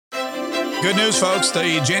Good news, folks.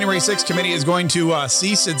 The January 6th committee is going to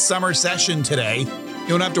cease its summer session today. You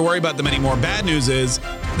don't have to worry about them anymore. Bad news is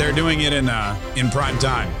they're doing it in prime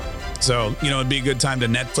time. So, it'd be a good time to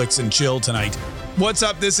Netflix and chill tonight. What's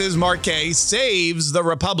up? This is Mark Kaye, Saves the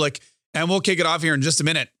Republic, and we'll kick it off here in just a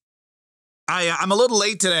minute. I'm a little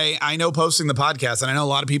late today. I know posting the podcast, and I know a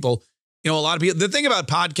lot of people, the thing about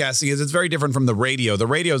podcasting is it's very different from the radio. The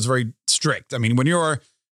radio is very strict. I mean,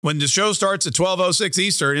 when the show starts at 12:06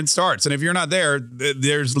 Eastern, it starts. And if you're not there,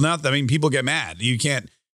 there's nothing. I mean, people get mad. You can't,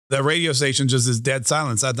 the radio station just is dead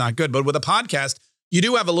silence. That's not good. But with a podcast, you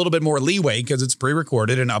do have a little bit more leeway because it's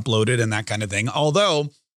pre-recorded and uploaded and that kind of thing. Although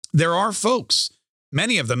there are folks,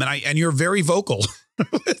 many of them, and you're very vocal.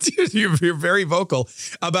 you're very vocal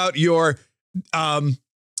about your, I don't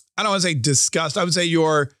want to say disgust. I would say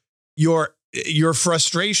your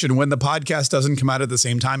frustration when the podcast doesn't come out at the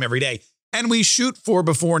same time every day. And we shoot for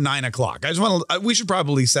before 9 o'clock. We should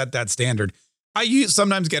probably set that standard. I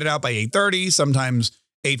sometimes get it out by 8:30, sometimes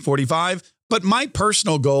 8:45. But my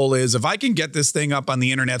personal goal is if I can get this thing up on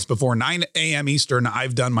the internets before 9 a.m. Eastern,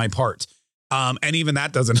 I've done my part. And even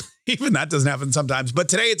that doesn't happen sometimes. But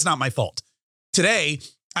today it's not my fault. Today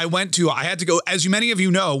I had to go, as many of you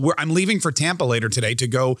know, I'm leaving for Tampa later today to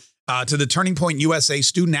go to the Turning Point USA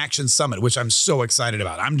Student Action Summit, which I'm so excited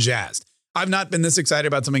about. I'm jazzed. I've not been this excited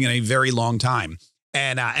about something in a very long time.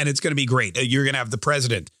 And it's going to be great. You're going to have the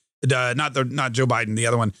president, not Joe Biden, the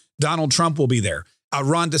other one. Donald Trump will be there.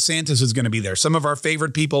 Ron DeSantis is going to be there. Some of our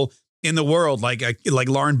favorite people in the world, like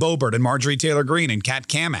Lauren Boebert and Marjorie Taylor Greene and Kat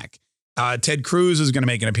Kamak. Ted Cruz is going to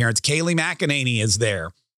make an appearance. Kayleigh McEnany is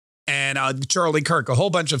there. And Charlie Kirk, a whole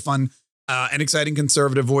bunch of fun and exciting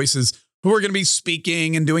conservative voices who are going to be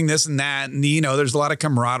speaking and doing this and that. And, there's a lot of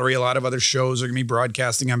camaraderie. A lot of other shows are going to be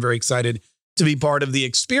broadcasting. I'm very excited to be part of the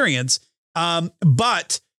experience.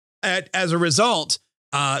 But as a result,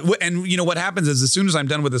 what happens is as soon as I'm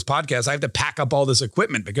done with this podcast, I have to pack up all this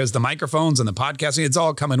equipment because the microphones and the podcasting, it's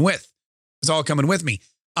all coming with me.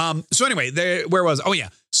 So anyway, where was, oh yeah.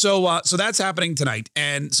 So that's happening tonight.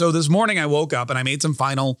 And so this morning I woke up and I made some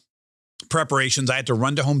final preparations. I had to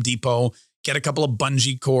run to Home Depot, get a couple of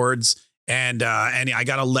bungee cords. And I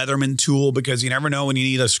got a Leatherman tool because you never know when you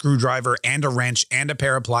need a screwdriver and a wrench and a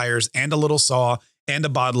pair of pliers and a little saw and a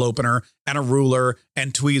bottle opener and a ruler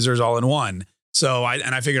and tweezers all in one. So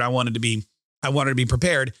I figured I wanted to be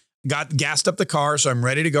prepared, gassed up the car. So I'm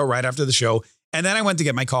ready to go right after the show. And then I went to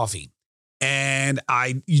get my coffee. And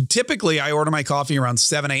I order my coffee around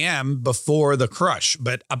 7 a.m. before the crush.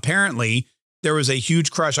 But apparently there was a huge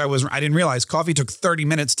crush. I didn't realize coffee took 30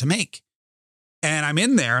 minutes to make. And I'm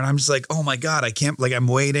in there and I'm just like, oh my God, I can't, I'm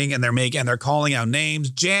waiting and they're calling out names.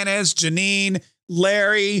 Janice, Janine,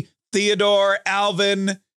 Larry, Theodore,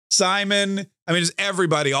 Alvin, Simon. I mean, just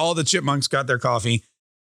everybody, all the chipmunks got their coffee.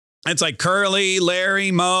 It's like Curly, Larry,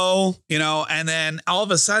 Mo, and then all of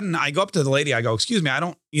a sudden I go up to the lady. I go, excuse me,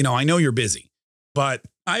 I know you're busy, but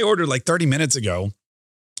I ordered like 30 minutes ago.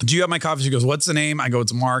 Do you have my coffee? She goes, what's the name? I go,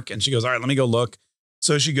 it's Mark. And she goes, all right, let me go look.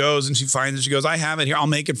 So she goes and she finds it. She goes, I have it here. I'll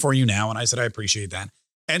make it for you now. And I said, I appreciate that.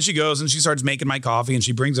 And she goes and she starts making my coffee and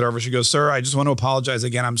she brings it over. She goes, sir, I just want to apologize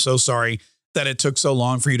again. I'm so sorry that it took so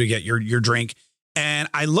long for you to get your drink. And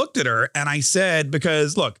I looked at her and I said,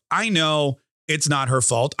 because look, I know it's not her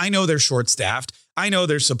fault. I know they're short staffed. I know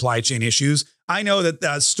there's supply chain issues. I know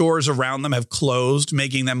that stores around them have closed,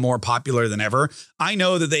 making them more popular than ever. I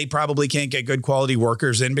know that they probably can't get good quality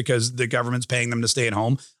workers in because the government's paying them to stay at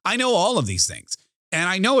home. I know all of these things. And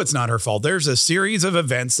I know it's not her fault. There's a series of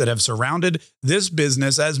events that have surrounded this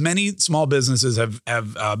business, as many small businesses have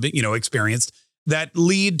experienced, that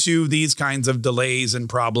lead to these kinds of delays and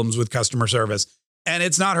problems with customer service. And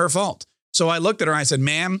it's not her fault. So I looked at her and I said,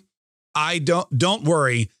 ma'am, don't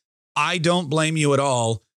worry. I don't blame you at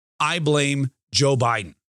all. I blame Joe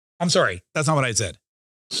Biden. I'm sorry. That's not what I said.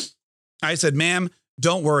 I said, ma'am,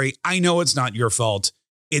 don't worry. I know it's not your fault.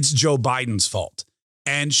 It's Joe Biden's fault.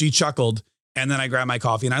 And she chuckled. And then I grabbed my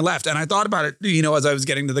coffee and I left. And I thought about it, as I was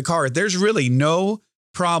getting to the car. There's really no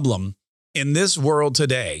problem in this world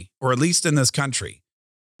today, or at least in this country,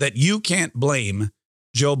 that you can't blame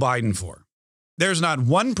Joe Biden for. There's not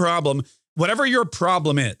one problem, whatever your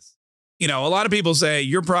problem is. A lot of people say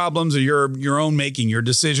your problems are your own making, your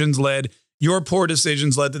poor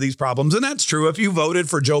decisions led to these problems. And that's true. If you voted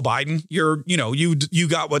for Joe Biden, you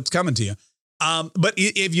got what's coming to you. But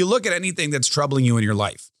if you look at anything that's troubling you in your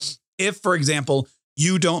life, if, for example,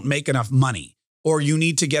 you don't make enough money, or you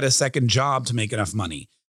need to get a second job to make enough money,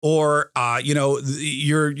 or,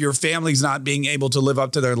 your family's not being able to live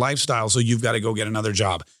up to their lifestyle, so you've got to go get another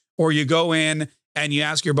job, or you go in and you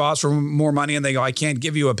ask your boss for more money and they go, I can't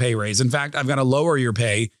give you a pay raise. In fact, I've got to lower your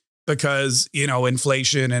pay because,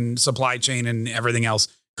 inflation and supply chain and everything else,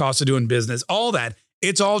 cost of doing business, all that,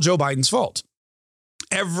 it's all Joe Biden's fault.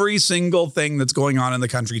 Every single thing that's going on in the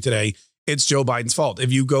country today, it's Joe Biden's fault.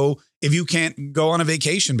 If you can't go on a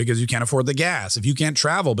vacation because you can't afford the gas, if you can't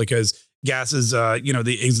travel because gas is,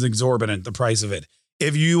 is exorbitant, the price of it.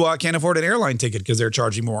 If you can't afford an airline ticket because they're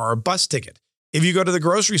charging more, or a bus ticket. If you go to the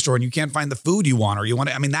grocery store and you can't find the food you want,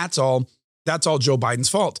 that's all Joe Biden's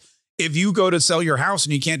fault. If you go to sell your house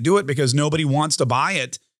and you can't do it because nobody wants to buy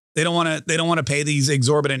it, they don't want to pay these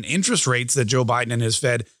exorbitant interest rates that Joe Biden and his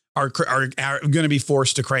Fed are going to be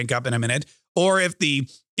forced to crank up in a minute. Or if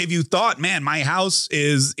you thought, man, my house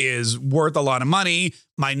is worth a lot of money,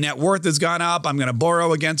 my net worth has gone up, I'm going to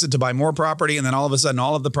borrow against it to buy more property, and then all of a sudden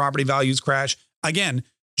all of the property values crash. Again,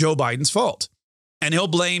 Joe Biden's fault. And he'll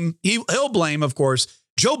blame, of course,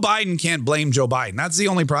 Joe Biden can't blame Joe Biden. That's the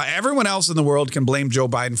only problem. Everyone else in the world can blame Joe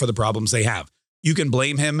Biden for the problems they have. You can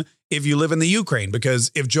blame him if you live in the Ukraine,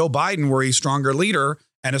 because if Joe Biden were a stronger leader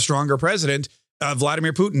and a stronger president,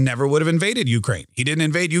 Vladimir Putin never would have invaded Ukraine. He didn't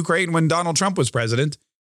invade Ukraine when Donald Trump was president.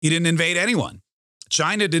 He didn't invade anyone.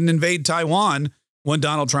 China didn't invade Taiwan when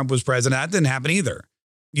Donald Trump was president. That didn't happen either.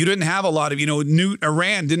 You didn't have a lot of,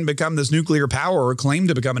 Iran didn't become this nuclear power or claim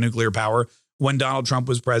to become a nuclear power when Donald Trump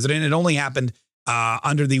was president. It only happened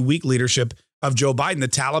under the weak leadership of Joe Biden. The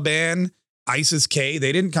Taliban, ISIS-K,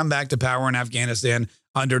 they didn't come back to power in Afghanistan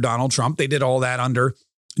under Donald Trump. They did all that under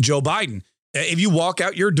Joe Biden. If you walk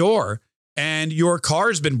out your door and your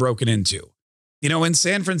car's been broken into, in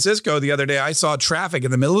San Francisco the other day, I saw traffic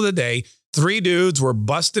in the middle of the day. 3 dudes were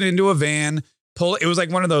busted into a van. It was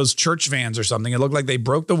like one of those church vans or something. It looked like they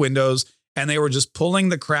broke the windows and they were just pulling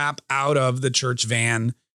the crap out of the church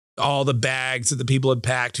van. All the bags that the people had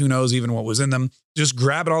packed, who knows even what was in them, just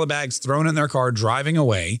grabbing all the bags, throwing in their car, driving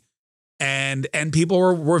away. And people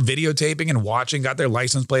were videotaping and watching, got their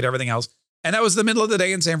license plate, everything else. And that was the middle of the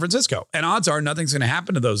day in San Francisco. And odds are nothing's going to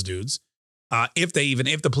happen to those dudes. If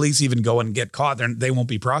the police even go and get caught, they won't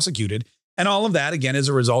be prosecuted. And all of that, again, is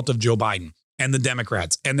a result of Joe Biden and the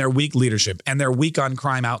Democrats and their weak leadership and their weak on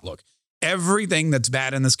crime outlook. Everything that's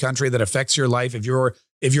bad in this country that affects your life, if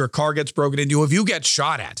your car gets broken into, if you get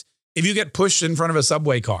shot at, if you get pushed in front of a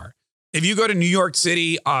subway car, if you go to New York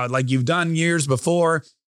City, like you've done years before,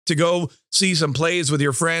 to go see some plays with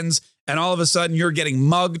your friends, and all of a sudden you're getting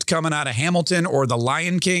mugged coming out of Hamilton or The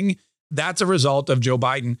Lion King, that's a result of Joe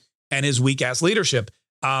Biden and his weak ass leadership.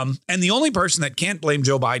 And the only person that can't blame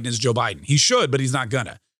Joe Biden is Joe Biden. He should, but he's not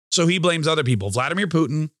gonna. So he blames other people, Vladimir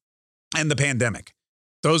Putin and the pandemic.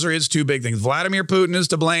 Those are his 2 big things. Vladimir Putin is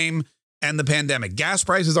to blame, and the pandemic. Gas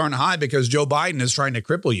prices aren't high because Joe Biden is trying to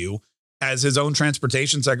cripple you, as his own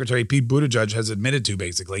transportation secretary, Pete Buttigieg, has admitted to,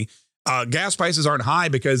 basically. Gas prices aren't high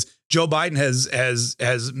because Joe Biden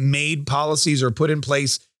has made policies or put in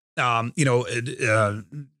place,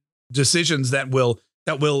 decisions that will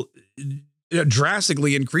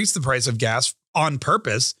drastically increase the price of gas on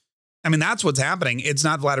purpose. I mean, that's what's happening. It's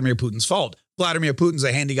not Vladimir Putin's fault. Vladimir Putin's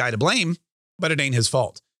a handy guy to blame, but it ain't his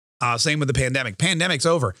fault. Same with the pandemic. Pandemic's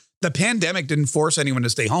over. The pandemic didn't force anyone to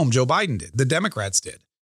stay home. Joe Biden did. The Democrats did.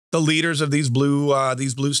 The leaders of these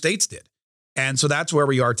blue states did. And so that's where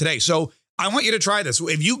we are today. So I want you to try this.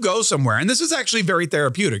 If you go somewhere, and this is actually very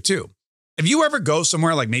therapeutic too. If you ever go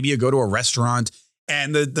somewhere, like maybe you go to a restaurant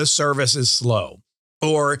and the service is slow,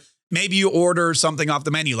 or maybe you order something off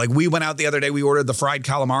the menu. Like we went out the other day, we ordered the fried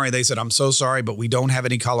calamari. They said, I'm so sorry, but we don't have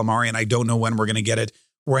any calamari and I don't know when we're going to get it.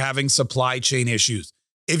 We're having supply chain issues.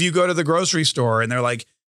 If you go to the grocery store and they're like,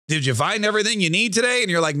 did you find everything you need today?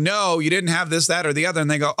 And you're like, no, you didn't have this, that, or the other.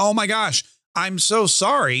 And they go, oh my gosh, I'm so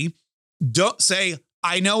sorry. Don't say,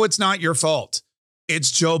 I know it's not your fault.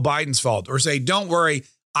 It's Joe Biden's fault. Or say, don't worry,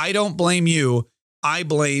 I don't blame you. I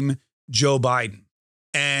blame Joe Biden.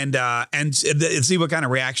 And see what kind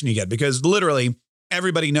of reaction you get, because literally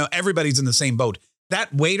everybody's in the same boat.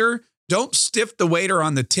 That waiter, don't stiff the waiter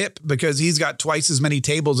on the tip because he's got twice as many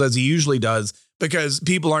tables as he usually does, because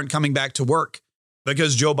people aren't coming back to work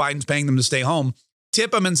because Joe Biden's paying them to stay home.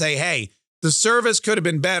 Tip them and say, hey, the service could have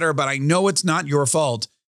been better, but I know it's not your fault.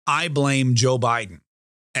 I blame Joe Biden.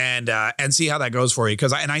 And see how that goes for you.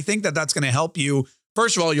 I think that's going to help you.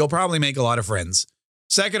 First of all, you'll probably make a lot of friends.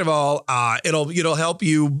 Second of all, it'll help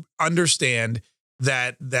you understand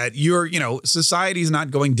that society's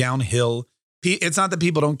not going downhill. It's not that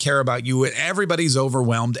people don't care about you. Everybody's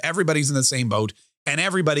overwhelmed. Everybody's in the same boat, and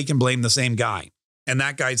everybody can blame the same guy. And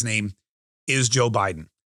that guy's name is Joe Biden.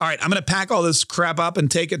 All right, I'm going to pack all this crap up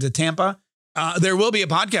and take it to Tampa. There will be a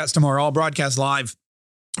podcast tomorrow. I'll broadcast live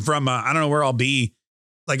from, I don't know where I'll be.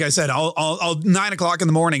 Like I said, I'll 9 o'clock in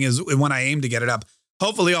the morning is when I aim to get it up.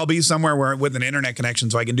 Hopefully I'll be somewhere where with an internet connection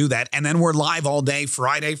so I can do that. And then we're live all day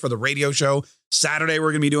Friday for the radio show. Saturday,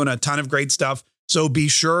 we're going to be doing a ton of great stuff. So be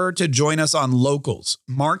sure to join us on Locals,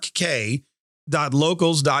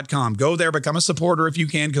 markk.locals.com. Go there, become a supporter if you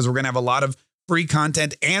can, because we're going to have a lot of free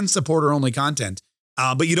content and supporter only content.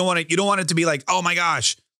 But you don't want it to be like, oh my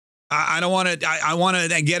gosh, I don't want it. I want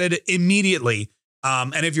to get it immediately.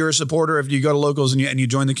 And if you're a supporter, if you go to Locals and you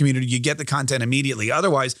join the community, you get the content immediately.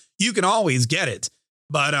 Otherwise, you can always get it.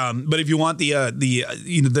 But if you want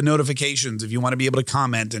the notifications, if you want to be able to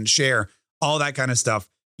comment and share all that kind of stuff,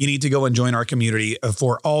 you need to go and join our community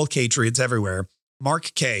for all K-Triots everywhere.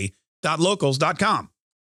 markk.locals.com.